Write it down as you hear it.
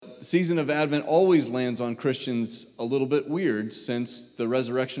the season of Advent always lands on Christians a little bit weird since the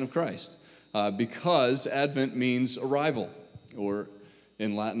resurrection of Christ, because Advent means arrival, or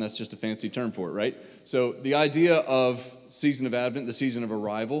in Latin, that's just a fancy term for it, right? So the idea of season of Advent, the season of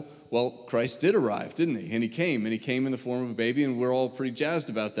arrival, well, Christ did arrive, didn't he? And he came in the form of a baby, and we're all pretty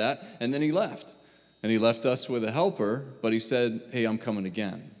jazzed about that, and then he left. And he left us with a helper, but he said, hey, I'm coming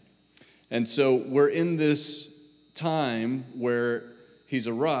again. And so we're in this time where he's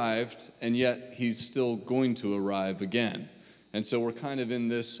arrived, and yet he's still going to arrive again. And so we're kind of in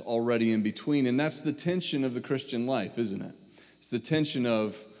this already in between, and that's the tension of the Christian life, isn't it? It's the tension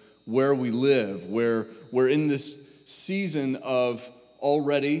of where we live, where we're in this season of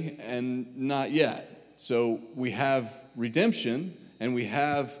already and not yet. So we have redemption, and we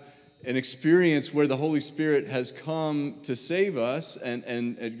have an experience where the Holy Spirit has come to save us,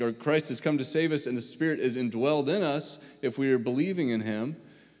 and Christ has come to save us, and the Spirit is indwelled in us if we are believing in him,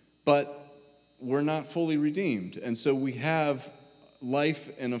 but we're not fully redeemed. And so we have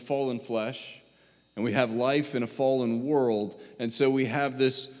life in a fallen flesh, and we have life in a fallen world, and so we have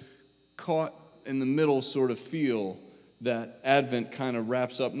this caught in the middle sort of feel that Advent kind of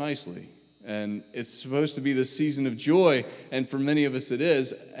wraps up nicely. And it's supposed to be the season of joy, and for many of us it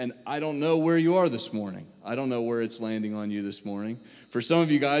is, and I don't know where you are this morning. I don't know where it's landing on you this morning. For some of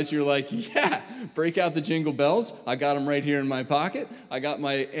you guys, you're like, yeah, break out the jingle bells. I got them right here in my pocket. I got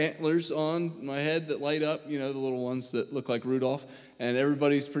my antlers on my head that light up, the little ones that look like Rudolph, and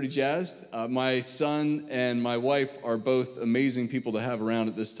everybody's pretty jazzed. My son and my wife are both amazing people to have around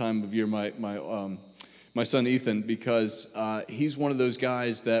at this time of year. My son Ethan, because he's one of those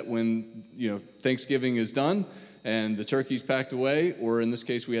guys that when Thanksgiving is done and the turkey's packed away, or in this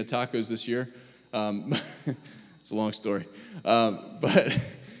case we had tacos this year. It's a long story, but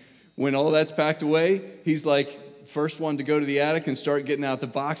when all that's packed away, he's like first one to go to the attic and start getting out the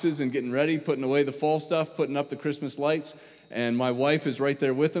boxes and getting ready, putting away the fall stuff, putting up the Christmas lights. And my wife is right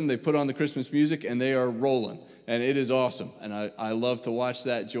there with him. They put on the Christmas music and they are rolling. And it is awesome. And I love to watch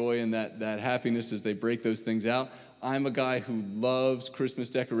that joy and that happiness as they break those things out. I'm a guy who loves Christmas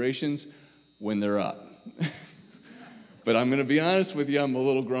decorations when they're up. But I'm going to be honest with you, I'm a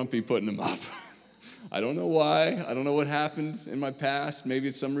little grumpy putting them up. I don't know why. I don't know what happened in my past. Maybe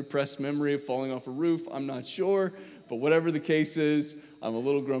it's some repressed memory of falling off a roof. I'm not sure. But whatever the case is, I'm a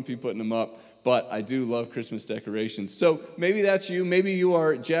little grumpy putting them up. But I do love Christmas decorations. So maybe that's you. Maybe you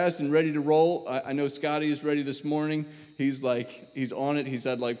are jazzed and ready to roll. I know Scotty is ready this morning. He's on it. He's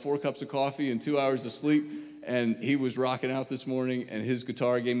had like 4 cups of coffee and 2 hours of sleep. And he was rocking out this morning. And his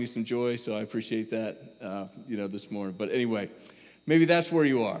guitar gave me some joy. So I appreciate that, this morning. But anyway, maybe that's where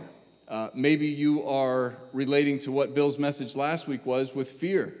you are. Maybe you are relating to what Bill's message last week was with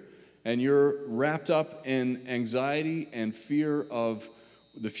fear. And you're wrapped up in anxiety and fear of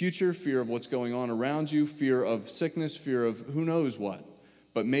the future, fear of what's going on around you, fear of sickness, fear of who knows what.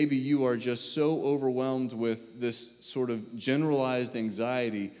 But maybe you are just so overwhelmed with this sort of generalized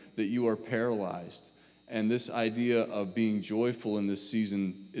anxiety that you are paralyzed. And this idea of being joyful in this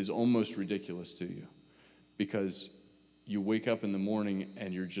season is almost ridiculous to you because you wake up in the morning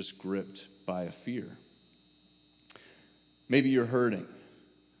and you're just gripped by a fear. Maybe you're hurting.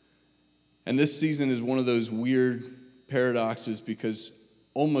 And this season is one of those weird paradoxes because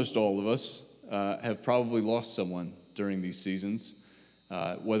almost all of us have probably lost someone during these seasons,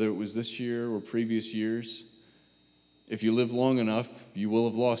 whether it was this year or previous years. If you live long enough, you will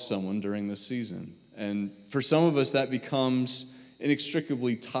have lost someone during this season. And for some of us, that becomes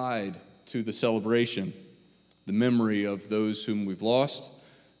inextricably tied to the celebration, the memory of those whom we've lost.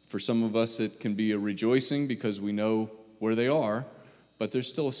 For some of us, it can be a rejoicing because we know where they are, but there's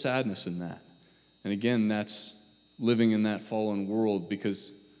still a sadness in that. And again, that's living in that fallen world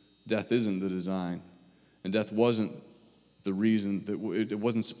because death isn't the design. And death wasn't the reason, that it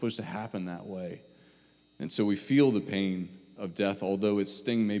wasn't supposed to happen that way. And so we feel the pain of death, although its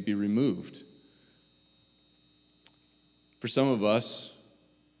sting may be removed. For some of us,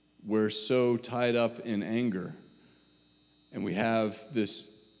 we're so tied up in anger, and we have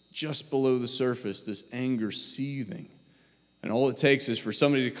this just below the surface, this anger seething. And all it takes is for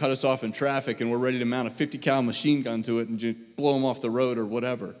somebody to cut us off in traffic and we're ready to mount a 50 cal machine gun to it and just blow them off the road or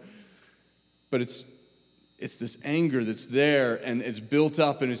whatever. But it's this anger that's there and it's built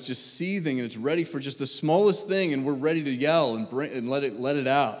up and it's just seething and it's ready for just the smallest thing and we're ready to yell and let it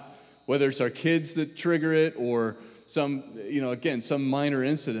out. Whether it's our kids that trigger it or some minor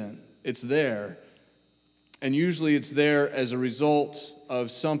incident, it's there. And usually it's there as a result of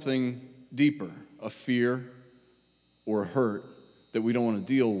something deeper, a fear, or a hurt that we don't want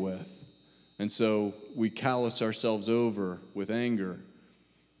to deal with. And so we callous ourselves over with anger.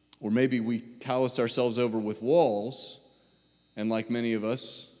 Or maybe we callous ourselves over with walls, and like many of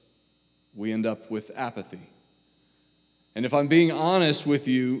us, we end up with apathy. And if I'm being honest with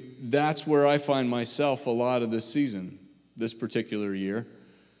you, that's where I find myself a lot of this season, this particular year.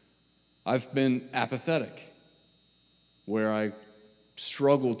 I've been apathetic, where I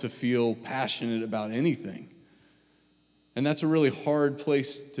struggle to feel passionate about anything. And that's a really hard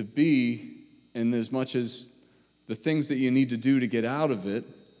place to be, in as much as the things that you need to do to get out of it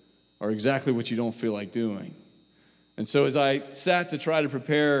are exactly what you don't feel like doing. And so as I sat to try to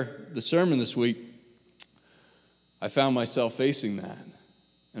prepare the sermon this week, I found myself facing that.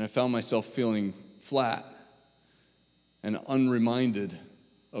 And I found myself feeling flat and unreminded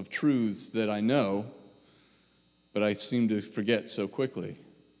of truths that I know, but I seem to forget so quickly.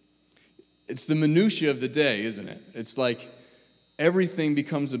 It's the minutia of the day, isn't it? It's like everything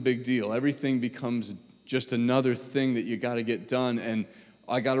becomes a big deal. Everything becomes just another thing that you got to get done. And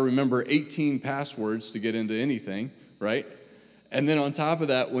I got to remember 18 passwords to get into anything, right? And then on top of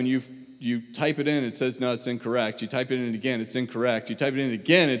that, when you type it in, it says, no, it's incorrect. You type it in again, it's incorrect. You type it in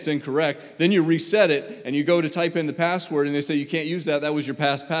again, it's incorrect. Then you reset it, and you go to type in the password, and they say, you can't use that. That was your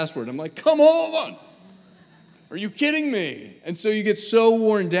past password. I'm like, come on. Are you kidding me? And so you get so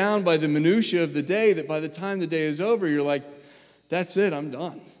worn down by the minutia of the day that by the time the day is over, you're like, that's it, I'm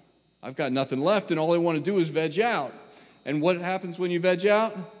done. I've got nothing left, and all I want to do is veg out. And what happens when you veg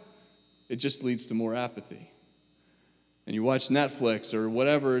out? It just leads to more apathy. And you watch Netflix or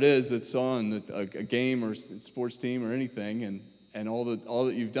whatever it is that's on, a game or a sports team or anything, and all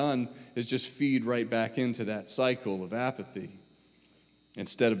that you've done is just feed right back into that cycle of apathy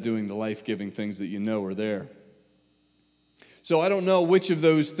instead of doing the life-giving things that you know are there. So I don't know which of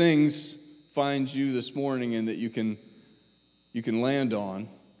those things finds you this morning and that you can land on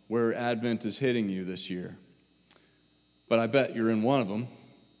where Advent is hitting you this year. But I bet you're in one of them.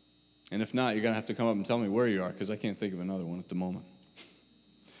 And if not, you're going to have to come up and tell me where you are, because I can't think of another one at the moment.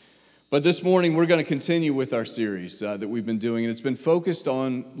 But this morning, we're going to continue with our series that we've been doing, and it's been focused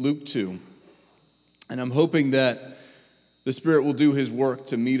on Luke 2. And I'm hoping that the Spirit will do His work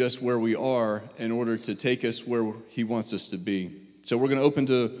to meet us where we are in order to take us where He wants us to be. So we're going to open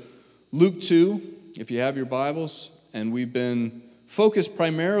to Luke 2, if you have your Bibles, and we've been focused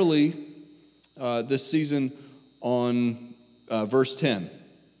primarily this season on verse 10.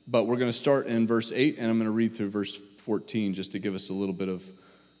 But we're going to start in verse 8, and I'm going to read through verse 14 just to give us a little bit of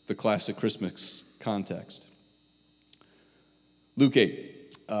the classic Christmas context. Luke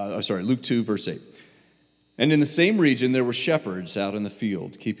 2, verse 8. And in the same region there were shepherds out in the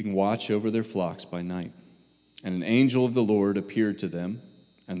field, keeping watch over their flocks by night. And an angel of the Lord appeared to them,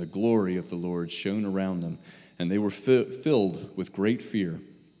 and the glory of the Lord shone around them, and they were filled with great fear.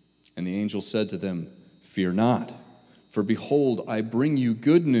 And the angel said to them, "Fear not. For behold, I bring you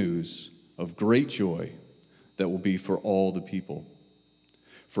good news of great joy that will be for all the people.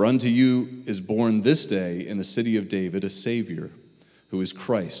 For unto you is born this day in the city of David a Savior, who is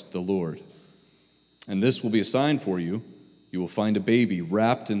Christ the Lord. And this will be a sign for you. You will find a baby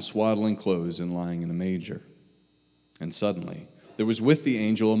wrapped in swaddling clothes and lying in a manger." And suddenly there was with the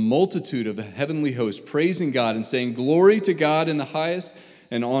angel a multitude of the heavenly host, praising God and saying, "Glory to God in the highest,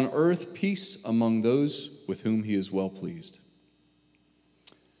 and on earth peace among those with whom He is well pleased."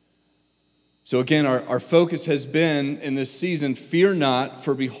 So again, our focus has been in this season, fear not,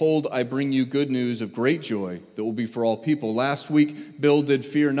 for behold, I bring you good news of great joy that will be for all people. Last week, Bill did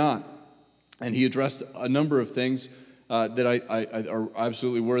fear not, and he addressed a number of things that are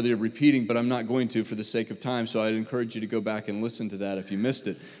absolutely worthy of repeating, but I'm not going to for the sake of time, so I'd encourage you to go back and listen to that if you missed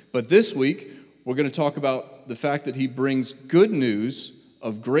it. But this week, we're going to talk about the fact that he brings good news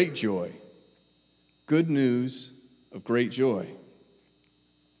of great joy. Good news of great joy.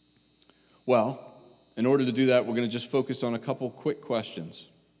 Well, in order to do that, we're going to just focus on a couple quick questions.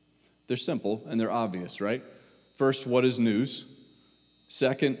 They're simple and they're obvious, right? First, what is news?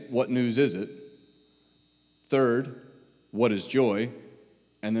 Second, what news is it? Third, what is joy?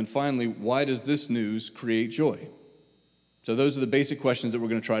 And then finally, why does this news create joy? So those are the basic questions that we're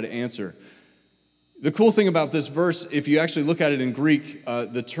going to try to answer. The cool thing about this verse, if you actually look at it in Greek,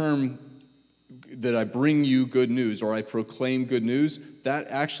 the term that I bring you good news or I proclaim good news, that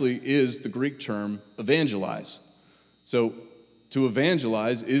actually is the Greek term evangelize. So to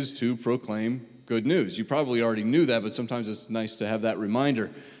evangelize is to proclaim good news. You probably already knew that, but sometimes it's nice to have that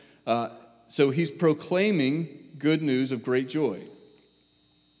reminder. So he's proclaiming good news of great joy.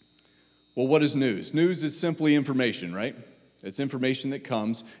 Well, what is news? News is simply information, right? It's information that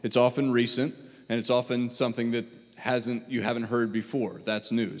comes. It's often recent, and it's often something that you haven't heard before.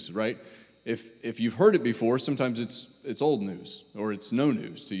 That's news, right? If you've heard it before, sometimes it's old news or it's no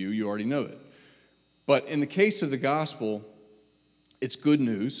news to you. You already know it. But in the case of the gospel, it's good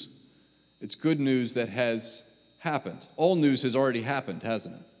news. It's good news that has happened. All news has already happened,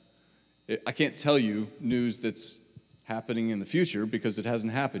 hasn't it? I can't tell you news that's happening in the future because it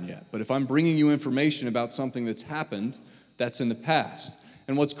hasn't happened yet. But if I'm bringing you information about something that's happened, that's in the past.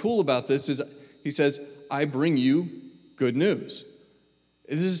 And what's cool about this is he says, I bring you good news.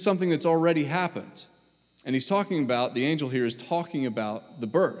 This is something that's already happened. And he's talking about, the angel here is talking about the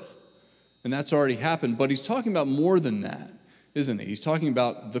birth. And that's already happened. But he's talking about more than that, isn't he? He's talking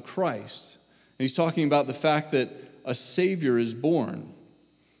about the Christ. And he's talking about the fact that a Savior is born.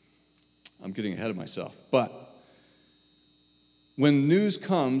 I'm getting ahead of myself. But when news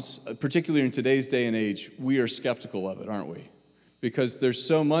comes, particularly in today's day and age, we are skeptical of it, aren't we? Because there's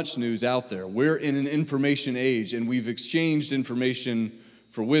so much news out there. We're in an information age, and we've exchanged information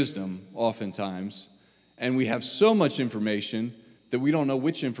for wisdom oftentimes. And we have so much information that we don't know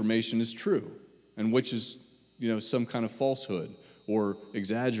which information is true and which is, some kind of falsehood or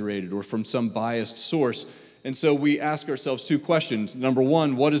exaggerated or from some biased source. And so we ask ourselves two questions. Number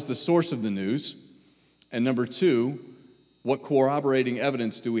one, what is the source of the news? And number two, what corroborating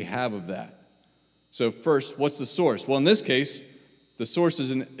evidence do we have of that? So first, what's the source? Well, in this case, the source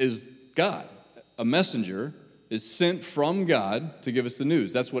is God. A messenger is sent from God to give us the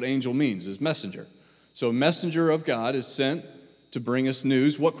news. That's what angel means, is messenger. So a messenger of God is sent to bring us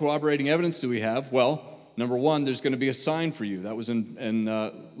news. What corroborating evidence do we have? Well, number one, there's going to be a sign for you. That was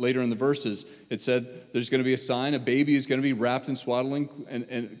later in the verses. It said there's going to be a sign. A baby is going to be wrapped in swaddling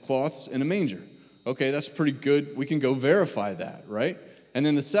and cloths in a manger. Okay, that's pretty good. We can go verify that, right? And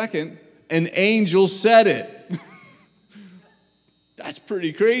then the second, an angel said it. That's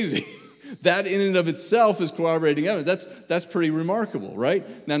pretty crazy. That in and of itself is corroborating evidence. That's pretty remarkable,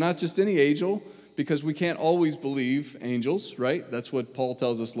 right? Now, not just any angel, because we can't always believe angels, right? That's what Paul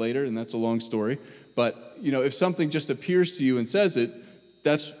tells us later, and that's a long story. But, if something just appears to you and says it,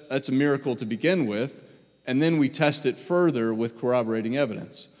 that's a miracle to begin with, and then we test it further with corroborating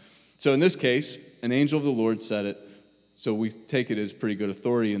evidence. So in this case, an angel of the Lord said it, so we take it as pretty good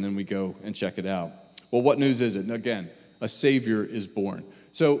authority, and then we go and check it out. Well, what news is it? And again, a Savior is born.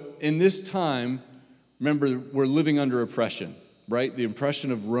 So in this time, remember, we're living under oppression, right? The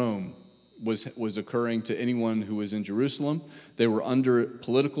oppression of Rome was occurring to anyone who was in Jerusalem. They were under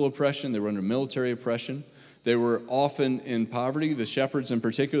political oppression. They were under military oppression. They were often in poverty. The shepherds in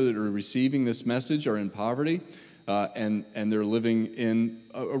particular that are receiving this message are in poverty, and they're living in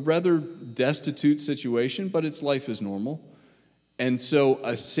a rather destitute situation, but its life is normal. And so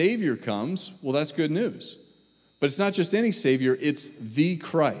a Savior comes. Well, that's good news. But it's not just any Savior, it's the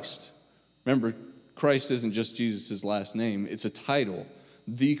Christ. Remember, Christ isn't just Jesus' last name, it's a title.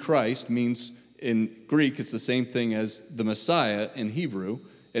 The Christ means, in Greek, it's the same thing as the Messiah in Hebrew,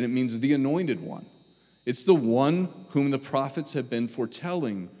 and it means the anointed one. It's the one whom the prophets have been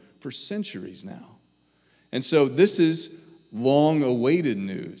foretelling for centuries now. And so this is long-awaited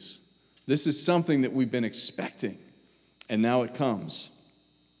news. This is something that we've been expecting, and now it comes.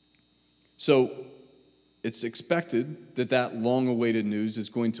 So it's expected that long-awaited news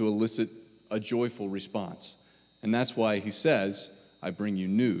is going to elicit a joyful response. And that's why he says, I bring you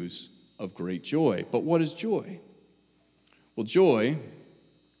news of great joy. But what is joy? Well, joy,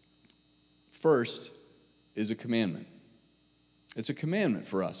 first, is a commandment. It's a commandment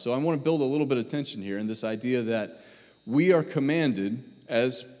for us. So I want to build a little bit of tension here in this idea that we are commanded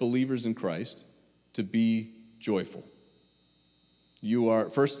as believers in Christ to be joyful. 1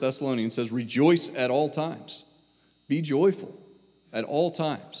 Thessalonians says, rejoice at all times. Be joyful at all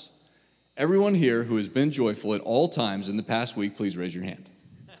times. Everyone here who has been joyful at all times in the past week, please raise your hand.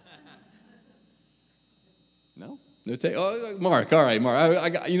 No? No Mark, all right,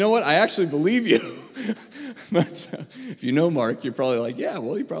 Mark. You know what? I actually believe you. But if you know Mark, you're probably like, yeah,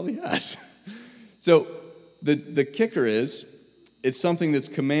 well, he probably has. So the kicker is, it's something that's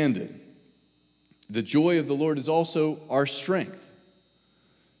commanded. The joy of the Lord is also our strength.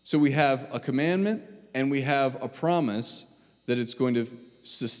 So we have a commandment and we have a promise that it's going to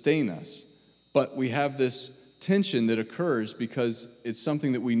sustain us. But we have this tension that occurs because it's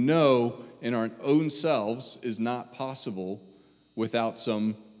something that we know in our own selves is not possible without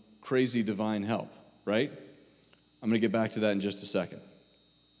some crazy divine help, right? I'm going to get back to that in just a second.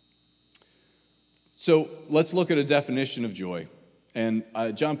 So let's look at a definition of joy. And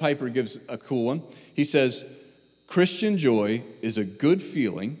John Piper gives a cool one. He says, Christian joy is a good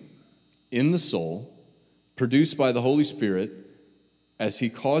feeling in the soul produced by the Holy Spirit as he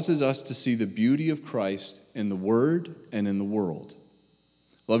causes us to see the beauty of Christ in the Word and in the world.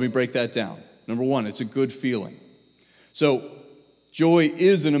 Let me break that down. Number one, it's a good feeling. So joy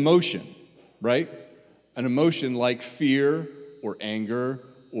is an emotion, right? An emotion like fear or anger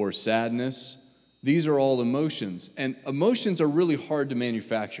or sadness. These are all emotions. And emotions are really hard to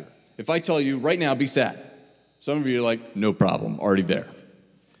manufacture. If I tell you right now, be sad, some of you are like, no problem, already there.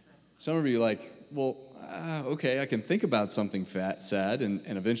 Some of you are like, well, okay, I can think about something sad and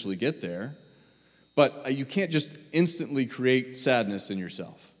eventually get there. But you can't just instantly create sadness in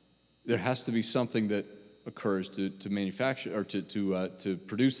yourself. There has to be something that occurs to manufacture or to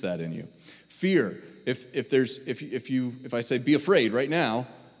produce that in you. Fear. If I say be afraid right now,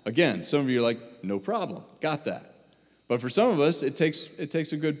 again, some of you are like, no problem, got that. But for some of us, it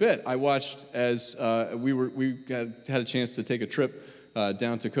takes a good bit. I watched as we had a chance to take a trip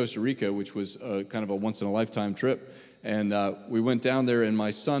down to Costa Rica, which was kind of a once in a lifetime trip, and we went down there, and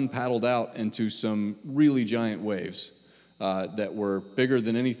my son paddled out into some really giant waves that were bigger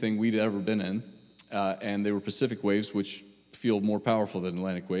than anything we'd ever been in, and they were Pacific waves, which feel more powerful than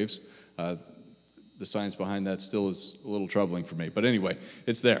Atlantic waves. The science behind that still is a little troubling for me, but anyway,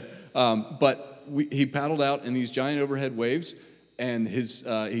 it's there. But he paddled out in these giant overhead waves, and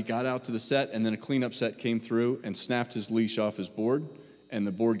he got out to the set, and then a cleanup set came through and snapped his leash off his board, and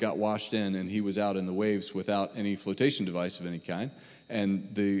the board got washed in, and he was out in the waves without any flotation device of any kind.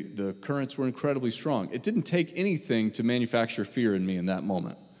 And the currents were incredibly strong. It didn't take anything to manufacture fear in me in that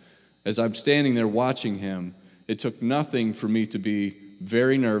moment. As I'm standing there watching him, it took nothing for me to be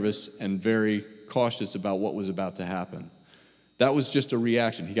very nervous and very cautious about what was about to happen. That was just a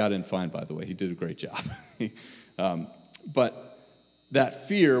reaction. He got in fine, by the way. He did a great job. But that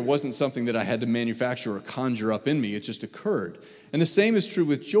fear wasn't something that I had to manufacture or conjure up in me. It just occurred. And the same is true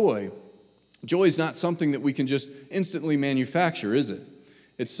with joy. Joy is not something that we can just instantly manufacture, is it?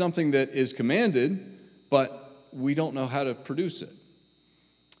 It's something that is commanded, but we don't know how to produce it.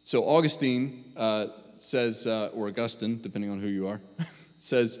 So Augustine says, or Augustine, depending on who you are,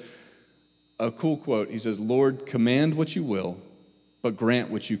 says a cool quote. He says, "Lord, command what you will, but grant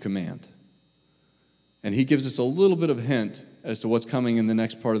what you command." And he gives us a little bit of a hint as to what's coming in the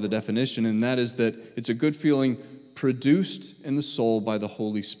next part of the definition, and that is that it's a good feeling produced in the soul by the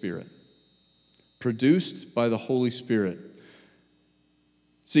Holy Spirit. Produced by the Holy Spirit.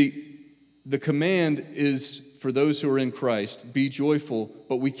 See, the command is for those who are in Christ, be joyful,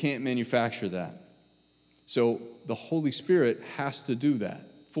 but we can't manufacture that. So the Holy Spirit has to do that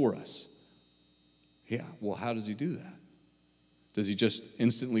for us. Yeah, well, how does he do that? Does he just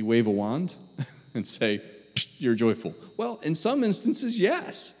instantly wave a wand and say, you're joyful? Well, in some instances,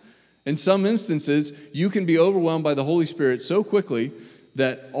 yes. In some instances, you can be overwhelmed by the Holy Spirit so quickly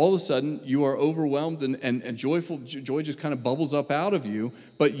that all of a sudden you are overwhelmed and joyful. Joy just kind of bubbles up out of you.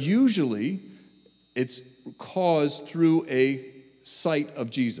 But usually it's caused through a sight of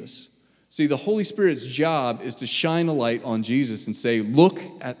Jesus. See, the Holy Spirit's job is to shine a light on Jesus and say, look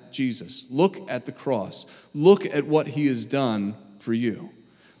at Jesus. Look at the cross. Look at what he has done for you.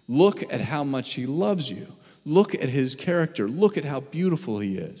 Look at how much he loves you. Look at his character. Look at how beautiful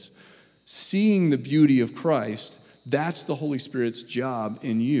he is. Seeing the beauty of Christ, that's the Holy Spirit's job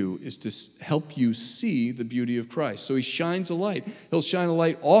in you, is to help you see the beauty of Christ. So he shines a light. He'll shine a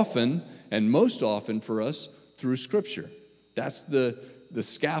light often, and most often for us, through Scripture. That's the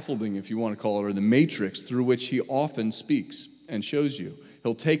scaffolding, if you want to call it, or the matrix through which he often speaks and shows you.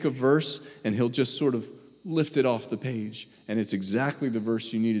 He'll take a verse and he'll just sort of lift it off the page, and it's exactly the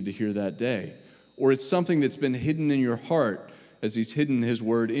verse you needed to hear that day. Or it's something that's been hidden in your heart as he's hidden his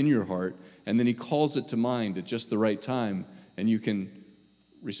word in your heart, and then he calls it to mind at just the right time, and you can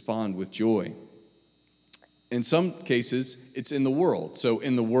respond with joy. In some cases, it's in the world. So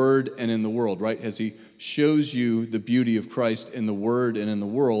in the Word and in the world, right? As he shows you the beauty of Christ in the Word and in the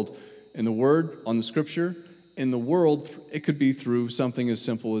world. In the Word, on the Scripture. In the world, it could be through something as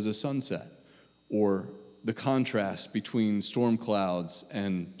simple as a sunset, or the contrast between storm clouds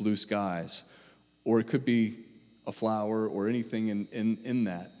and blue skies. Or it could be a flower or anything in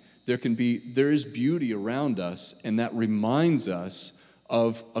that. There is beauty around us, and that reminds us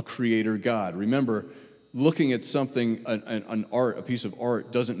of a creator God. Remember, looking at something, an art, a piece of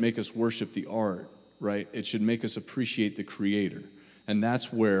art, doesn't make us worship the art, right? It should make us appreciate the Creator. And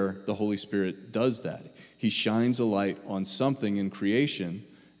that's where the Holy Spirit does that. He shines a light on something in creation,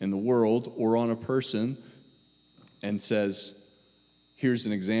 in the world, or on a person, and says, here's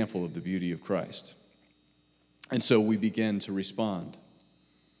an example of the beauty of Christ. And so we begin to respond.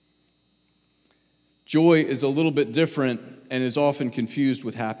 Joy is a little bit different and is often confused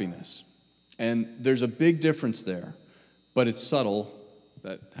with happiness. And there's a big difference there, but it's subtle.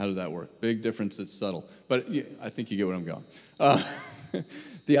 How did that work? Big difference, it's subtle. But yeah, I think you get where I'm going.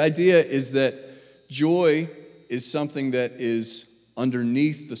 The idea is that joy is something that is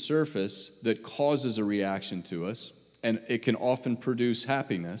underneath the surface that causes a reaction to us, and it can often produce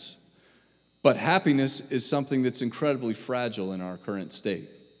happiness. But happiness is something that's incredibly fragile in our current state,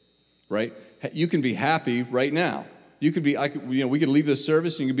 right? You can be happy right now. We could leave this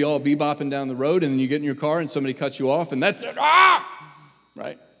service and you could be all bebopping down the road, and then you get in your car and somebody cuts you off, and that's it,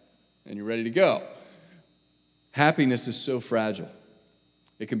 right? And you're ready to go. Happiness is so fragile.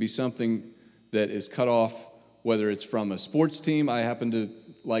 It can be something that is cut off, whether it's from a sports team. I happen to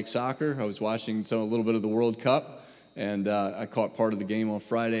like soccer. I was watching a little bit of the World Cup, and I caught part of the game on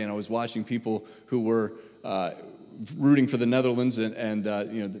Friday, and I was watching people who were rooting for the Netherlands, and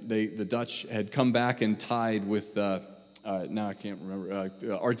the Dutch had come back and tied with now I can't remember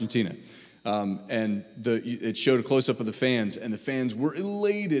Argentina. And it showed a close-up of the fans, and the fans were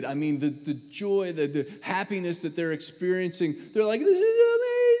elated. I mean, the joy, the happiness that they're experiencing, they're like, this is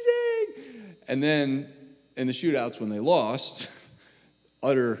amazing! And then in the shootouts when they lost,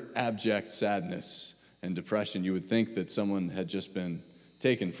 utter abject sadness and depression. You would think that someone had just been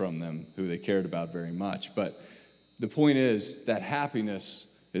taken from them who they cared about very much. But the point is that happiness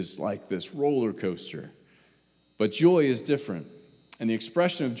is like this roller coaster. But joy is different. And the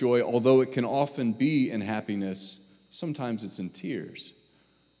expression of joy, although it can often be in happiness, sometimes it's in tears.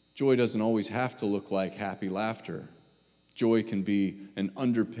 Joy doesn't always have to look like happy laughter. Joy can be an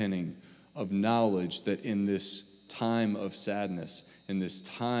underpinning of knowledge that in this time of sadness, in this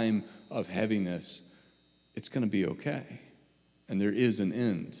time of heaviness, it's going to be okay. And there is an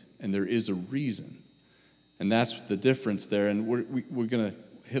end, and there is a reason. And that's the difference there. And we're going to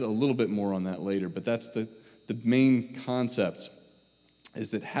hit a little bit more on that later, but that's the main concept,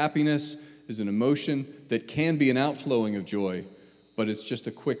 is that happiness is an emotion that can be an outflowing of joy, but it's just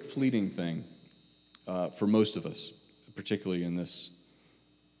a quick, fleeting thing for most of us, particularly in this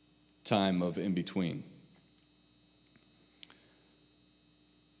time of in-between.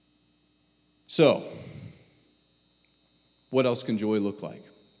 So, what else can joy look like?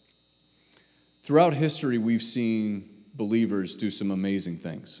 Throughout history, we've seen believers do some amazing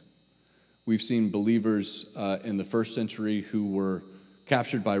things. We've seen believers in the first century who were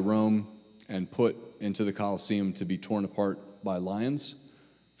captured by Rome and put into the Colosseum to be torn apart by lions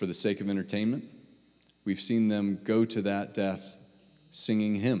for the sake of entertainment. We've seen them go to that death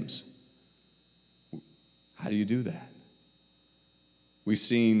singing hymns. How do you do that? We've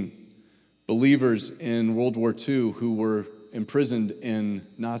seen believers in World War II who were imprisoned in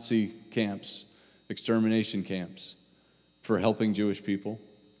Nazi camps, extermination camps, for helping Jewish people.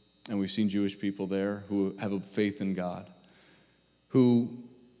 And we've seen Jewish people there who have a faith in God, who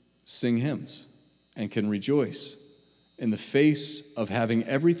sing hymns and can rejoice in the face of having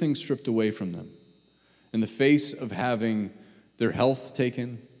everything stripped away from them, in the face of having their health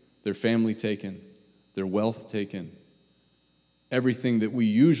taken, their family taken, their wealth taken, everything that we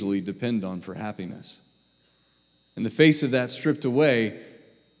usually depend on for happiness. In the face of that stripped away,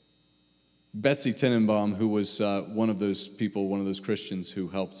 Betsy Tenenbaum, who was one of those people, one of those Christians who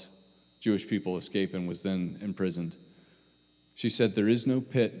helped Jewish people escape and was then imprisoned, she said, there is no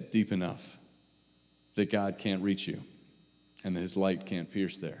pit deep enough that God can't reach you and that his light can't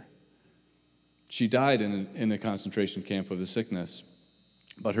pierce there. She died in a concentration camp of a sickness,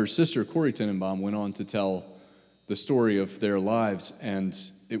 but her sister, Corrie Tenenbaum, went on to tell the story of their lives, and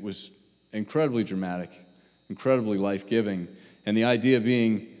it was incredibly dramatic, incredibly life-giving, and the idea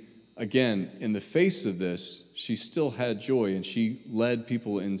being, again, in the face of this, she still had joy, and she led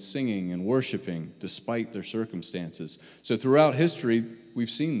people in singing and worshiping despite their circumstances. So throughout history, we've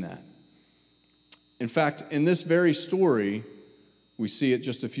seen that. In fact, in this very story, we see it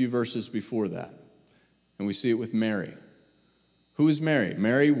just a few verses before that, and we see it with Mary. Who is Mary?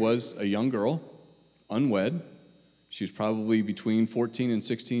 Mary was a young girl, unwed. She was probably between 14 and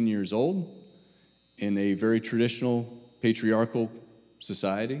 16 years old in a very traditional patriarchal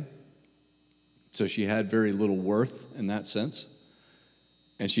society. So she had very little worth in that sense.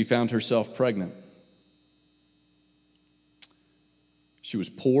 And she found herself pregnant. She was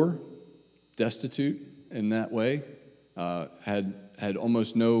poor, destitute in that way, had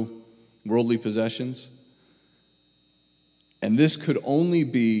almost no worldly possessions. And this could only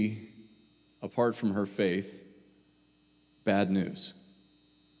be, apart from her faith, bad news.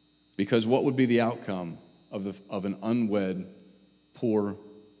 Because what would be the outcome of an unwed, poor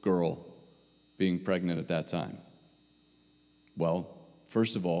girl being pregnant at that time? Well,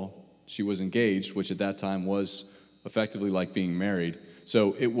 first of all, she was engaged, which at that time was effectively like being married.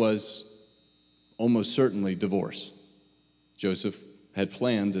 So it was almost certainly divorce. Joseph had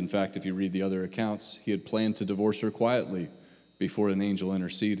planned, in fact, if you read the other accounts, he had planned to divorce her quietly before an angel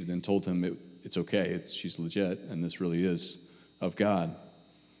interceded and told him it's okay, she's legit, and this really is of God.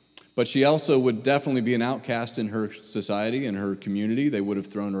 But she also would definitely be an outcast in her society, in her community. They would have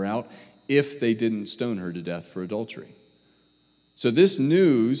thrown her out if they didn't stone her to death for adultery. So this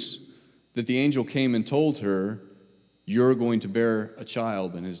news that the angel came and told her, you're going to bear a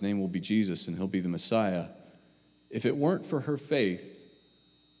child, and his name will be Jesus, and he'll be the Messiah. If it weren't for her faith,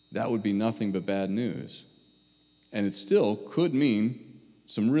 that would be nothing but bad news. And it still could mean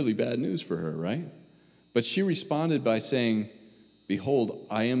some really bad news for her, right? But she responded by saying, behold,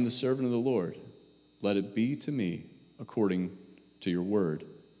 I am the servant of the Lord. Let it be to me according to your word.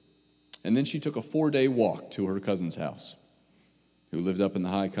 And then she took a 4-day walk to her cousin's house, who lived up in the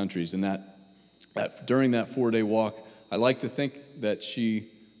high countries. And during that 4-day walk, I like to think that she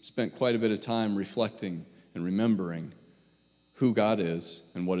spent quite a bit of time reflecting and remembering who God is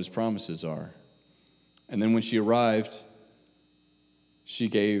and what his promises are. And then when she arrived, she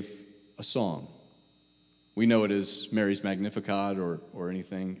gave a song. We know it as Mary's Magnificat or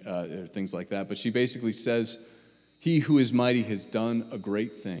anything, or things like that. But she basically says, he who is mighty has done a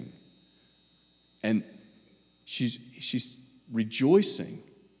great thing. And she's rejoicing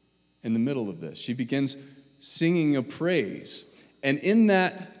in the middle of this. She begins singing a praise. And in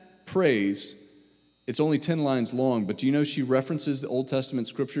that praise, it's only 10 lines long, but do you know she references the Old Testament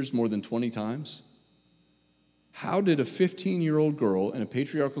scriptures more than 20 times? How did a 15-year-old girl in a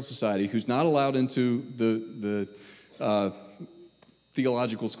patriarchal society who's not allowed into the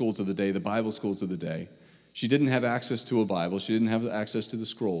theological schools of the day, the Bible schools of the day, she didn't have access to a Bible, she didn't have access to the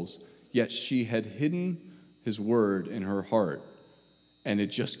scrolls, yet she had hidden his word in her heart, and it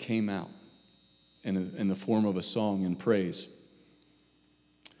just came out in the form of a song and praise.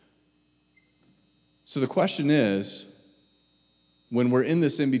 So the question is, when we're in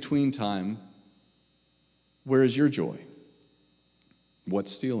this in-between time, where is your joy?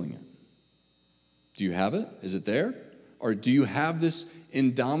 What's stealing it? Do you have it? Is it there? Or do you have this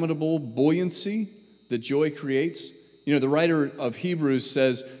indomitable buoyancy that joy creates? You know, the writer of Hebrews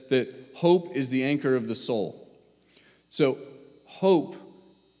says that hope is the anchor of the soul. So hope,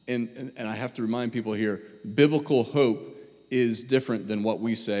 and I have to remind people here, biblical hope is different than what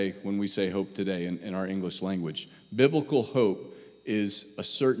we say when we say hope today in our English language. Biblical hope is a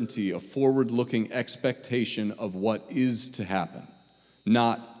certainty, a forward-looking expectation of what is to happen.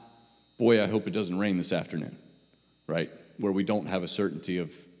 Not, boy, I hope it doesn't rain this afternoon, right? Where we don't have a certainty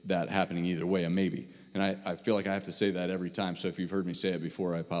of that happening either way, a maybe. And I feel like I have to say that every time, so if you've heard me say it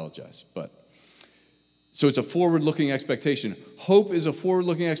before, I apologize. So it's a forward-looking expectation. Hope is a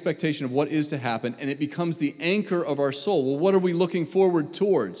forward-looking expectation of what is to happen, and it becomes the anchor of our soul. Well, what are we looking forward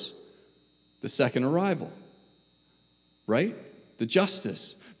towards? The second arrival, right? The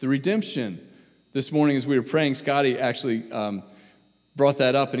justice, the redemption. This morning as we were praying, Scotty actually brought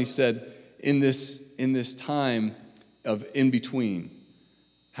that up, and he said, in this time of in-between,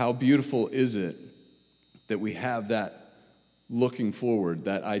 how beautiful is it that we have that looking forward,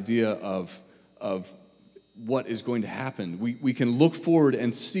 that idea of what is going to happen. We can look forward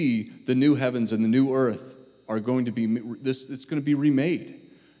and see the new heavens and the new earth are going to be, it's going to be remade.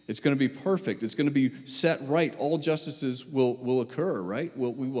 It's going to be perfect. It's going to be set right. All justices will occur, right?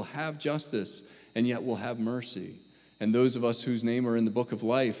 We will have justice, and yet we'll have mercy. And those of us whose name are in the book of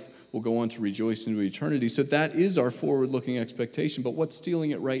life will go on to rejoice into eternity. So that is our forward-looking expectation. But what's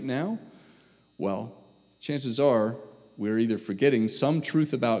stealing it right now? Well, chances are we're either forgetting some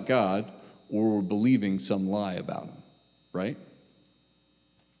truth about God or we're believing some lie about him, right?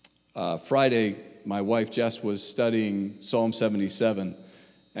 Friday, my wife Jess was studying Psalm 77,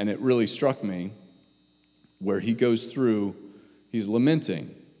 and it really struck me where he goes through, he's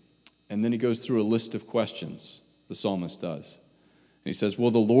lamenting, and then he goes through a list of questions, the psalmist does. And he says,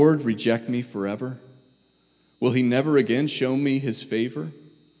 will the Lord reject me forever? Will he never again show me his favor?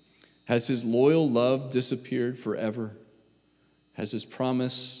 Has his loyal love disappeared forever? Has his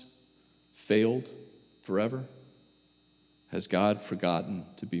promise failed forever? Has God forgotten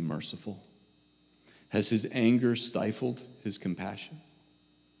to be merciful? Has his anger stifled his compassion?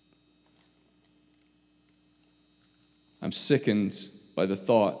 I'm sickened by the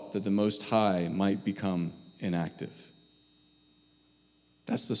thought that the Most High might become inactive.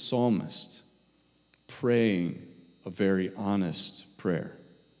 That's the psalmist praying a very honest prayer.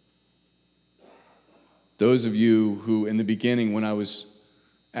 Those of you who, in the beginning, when I was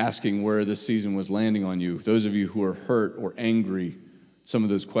asking where this season was landing on you, those of you who are hurt or angry, some of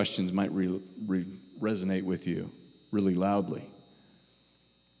those questions might resonate with you really loudly.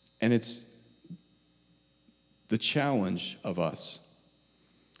 And it's the challenge of us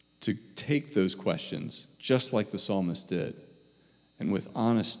to take those questions, just like the psalmist did, and with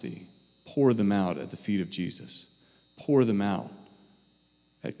honesty, pour them out at the feet of Jesus. Pour them out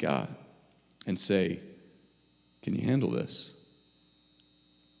at God and say, can you handle this?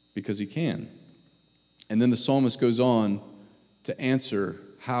 Because he can. And then the psalmist goes on to answer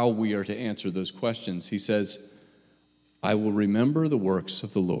how we are to answer those questions. He says, I will remember the works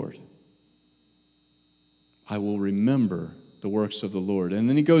of the Lord. I will remember the works of the Lord. And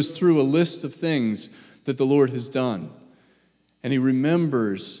then he goes through a list of things that the Lord has done. And he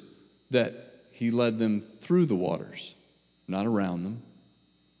remembers that he led them through the waters, not around them.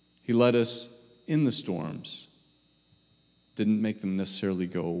 He led us in the storms, didn't make them necessarily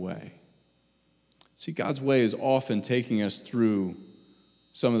go away. See, God's way is often taking us through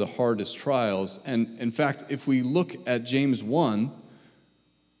some of the hardest trials. And in fact, if we look at James 1,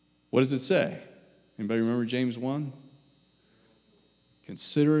 what does it say? Anybody remember James 1?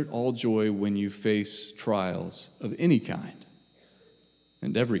 Consider it all joy when you face trials of any kind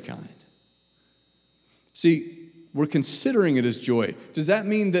and every kind. See, we're considering it as joy. Does that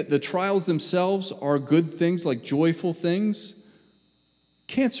mean that the trials themselves are good things, like joyful things?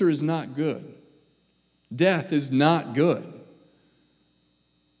 Cancer is not good. Death is not good.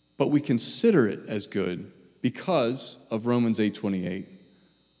 But we consider it as good because of Romans 8:28,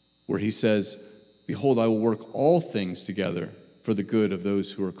 where he says, behold, I will work all things together for the good of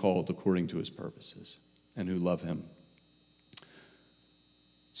those who are called according to his purposes and who love him.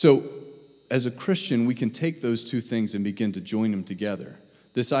 So, as a Christian, we can take those two things and begin to join them together.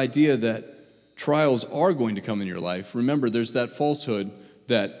 This idea that trials are going to come in your life. Remember, there's that falsehood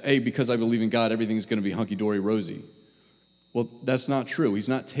that, hey, because I believe in God, everything's going to be hunky-dory rosy. Well, that's not true. He's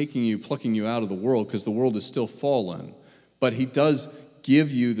not plucking you out of the world, because the world is still fallen. But he does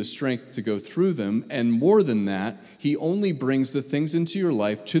give you the strength to go through them. And more than that, he only brings the things into your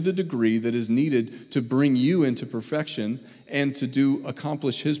life to the degree that is needed to bring you into perfection and to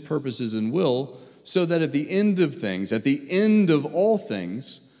accomplish his purposes and will, so that at the end of things, at the end of all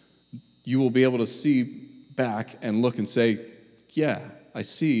things, you will be able to see back and look and say, yeah, I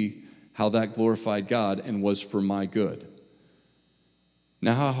see how that glorified God and was for my good.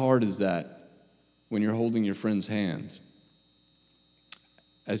 Now, how hard is that when you're holding your friend's hand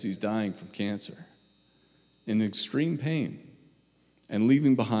as he's dying from cancer, in extreme pain, and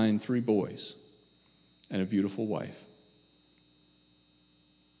leaving behind 3 boys and a beautiful wife?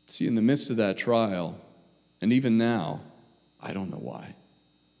 See, in the midst of that trial, and even now, I don't know why.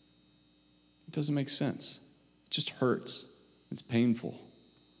 It doesn't make sense. It just hurts. It's painful.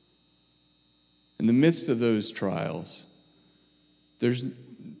 In the midst of those trials,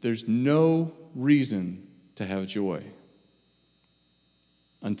 there's no reason to have joy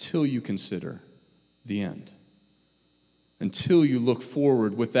until you consider the end. Until you look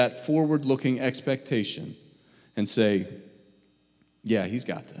forward with that forward-looking expectation and say, yeah, he's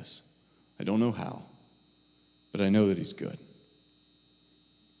got this. I don't know how, but I know that he's good.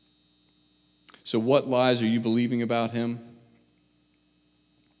 So what lies are you believing about him?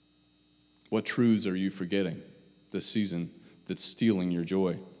 What truths are you forgetting this season that's stealing your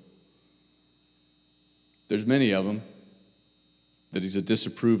joy? There's many of them. That he's a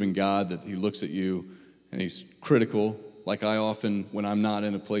disapproving God, that he looks at you and he's critical. Like I often, when I'm not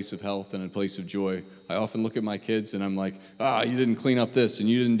in a place of health and a place of joy, I often look at my kids and I'm like, you didn't clean up this and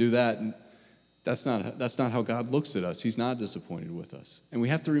you didn't do that. And that's not how God looks at us. He's not disappointed with us. And we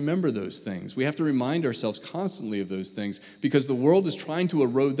have to remember those things. We have to remind ourselves constantly of those things, because the world is trying to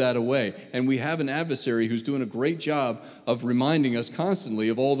erode that away. And we have an adversary who's doing a great job of reminding us constantly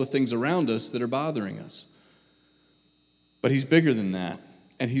of all the things around us that are bothering us. But he's bigger than that,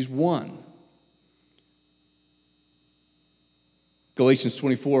 and he's won. Galatians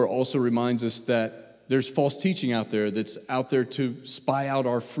 24 also reminds us that there's false teaching out there that's out there to spy out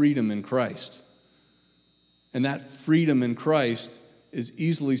our freedom in Christ. And that freedom in Christ is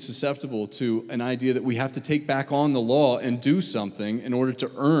easily susceptible to an idea that we have to take back on the law and do something in order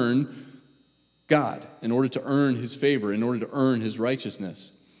to earn God, in order to earn his favor, in order to earn his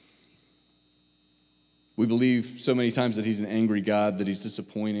righteousness. We believe so many times that he's an angry God, that he's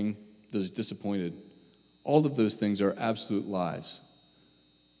disappointed. All of those things are absolute lies.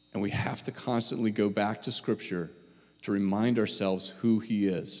 And we have to constantly go back to Scripture to remind ourselves who he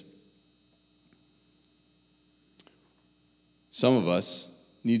is. Some of us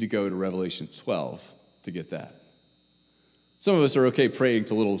need to go to Revelation 12 to get that. Some of us are okay praying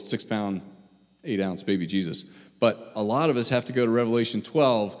to little 6-pound, 8-ounce baby Jesus. But a lot of us have to go to Revelation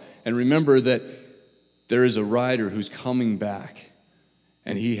 12 and remember that there is a rider who's coming back,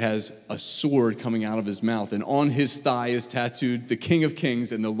 and he has a sword coming out of his mouth, and on his thigh is tattooed the King of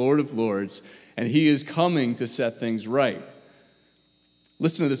Kings and the Lord of Lords, and he is coming to set things right.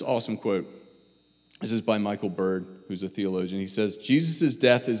 Listen to this awesome quote. This is by Michael Bird, who's a theologian. He says, Jesus'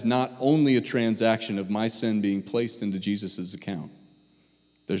 death is not only a transaction of my sin being placed into Jesus' account.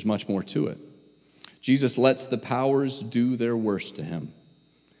 There's much more to it. Jesus lets the powers do their worst to him.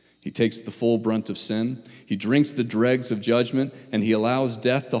 He takes the full brunt of sin. He drinks the dregs of judgment, and he allows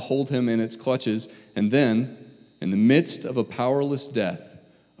death to hold him in its clutches. And then, in the midst of a powerless death,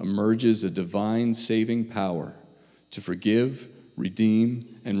 emerges a divine saving power to forgive,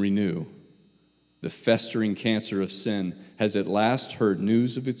 redeem, and renew. The festering cancer of sin has at last heard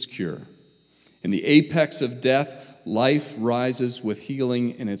news of its cure. In the apex of death, life rises with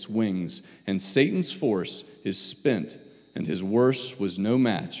healing in its wings, and Satan's force is spent, and his worst was no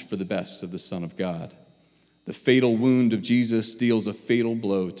match for the best of the Son of God. The fatal wound of Jesus deals a fatal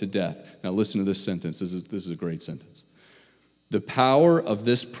blow to death. Now listen to this sentence. This is a great sentence. The power of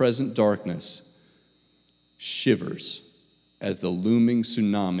this present darkness shivers as the looming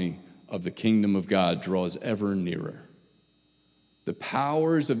tsunami of the kingdom of God draws ever nearer. The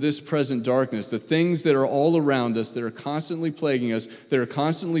powers of this present darkness, the things that are all around us, that are constantly plaguing us, that are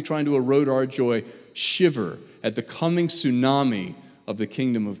constantly trying to erode our joy, shiver at the coming tsunami of the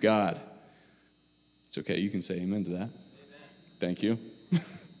kingdom of God. It's okay, you can say amen to that. Amen. Thank you.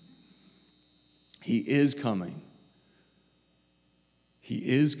 He is coming. He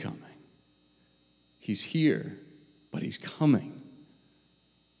is coming. He's here, but he's coming.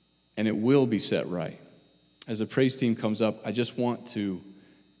 And it will be set right. As the praise team comes up, I just want to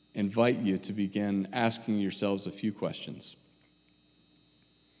invite you to begin asking yourselves a few questions.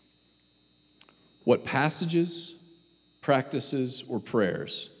 What passages, practices, or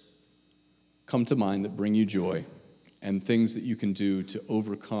prayers come to mind that bring you joy, and things that you can do to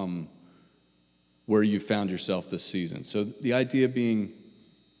overcome where you found yourself this season? So the idea being,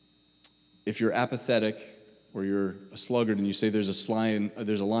 if you're apathetic or you're a sluggard and you say there's a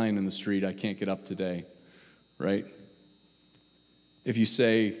lion in the street, I can't get up today, right? If you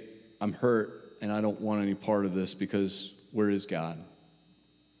say, I'm hurt and I don't want any part of this because where is God?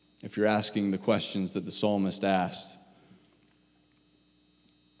 If you're asking the questions that the psalmist asked,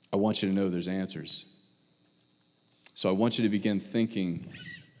 I want you to know there's answers. So I want you to begin thinking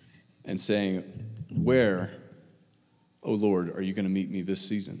and saying, where, oh Lord, are you going to meet me this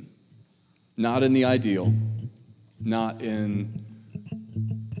season? Not in the ideal, not in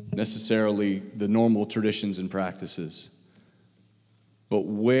necessarily the normal traditions and practices, but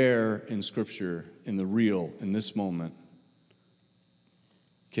where in Scripture, in the real, in this moment,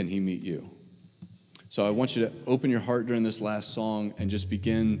 can he meet you? So I want you to open your heart during this last song and just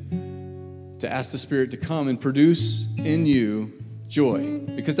begin to ask the Spirit to come and produce in you joy,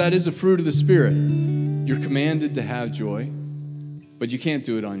 because that is a fruit of the Spirit. You're commanded to have joy, but you can't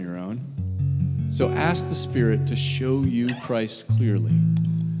do it on your own. So ask the Spirit to show you Christ clearly.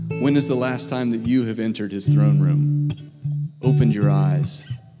 When is the last time that you have entered his throne room, opened your eyes,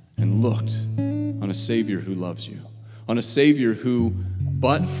 and looked on a Savior who loves you, on a Savior who,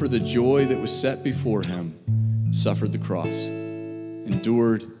 but for the joy that was set before him, suffered the cross,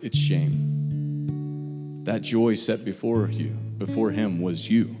 endured its shame? That joy set before him was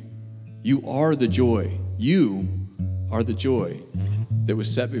you. You are the joy. You are the joy that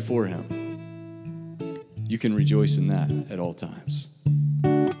was set before him. You can rejoice in that at all times.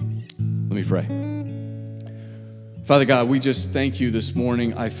 Let me pray. Father God, we just thank you this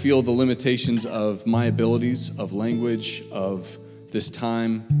morning. I feel the limitations of my abilities, of language, of this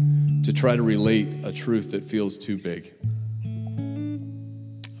time to try to relate a truth that feels too big.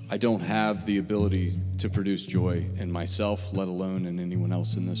 I don't have the ability to produce joy in myself, let alone in anyone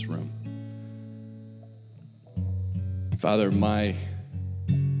else in this room. Father, my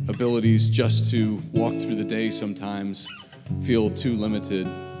abilities just to walk through the day sometimes feel too limited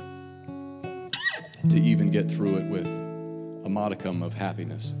to even get through it with a modicum of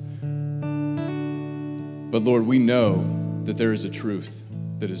happiness. But Lord, we know that there is a truth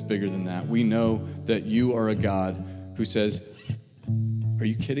that is bigger than that. We know that you are a God who says, are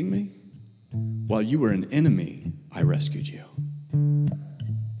you kidding me? While you were an enemy, I rescued you.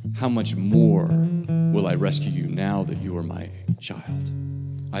 How much more will I rescue you now that you are my child?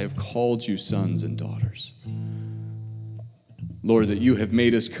 I have called you sons and daughters. Lord, that you have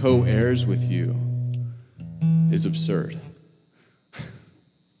made us co-heirs with you is absurd.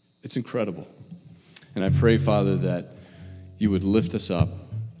 It's incredible. And I pray, Father, that you would lift us up,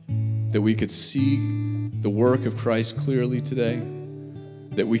 that we could see the work of Christ clearly today,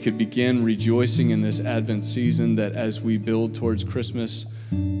 that we could begin rejoicing in this Advent season, that as we build towards Christmas,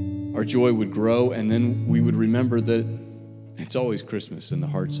 our joy would grow, and then we would remember that it's always Christmas in the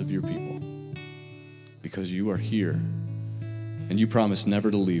hearts of your people, because you are here, And you promise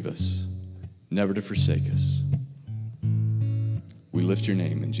never to leave us, never to forsake us. We lift your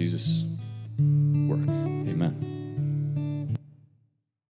name in Jesus' work. Amen.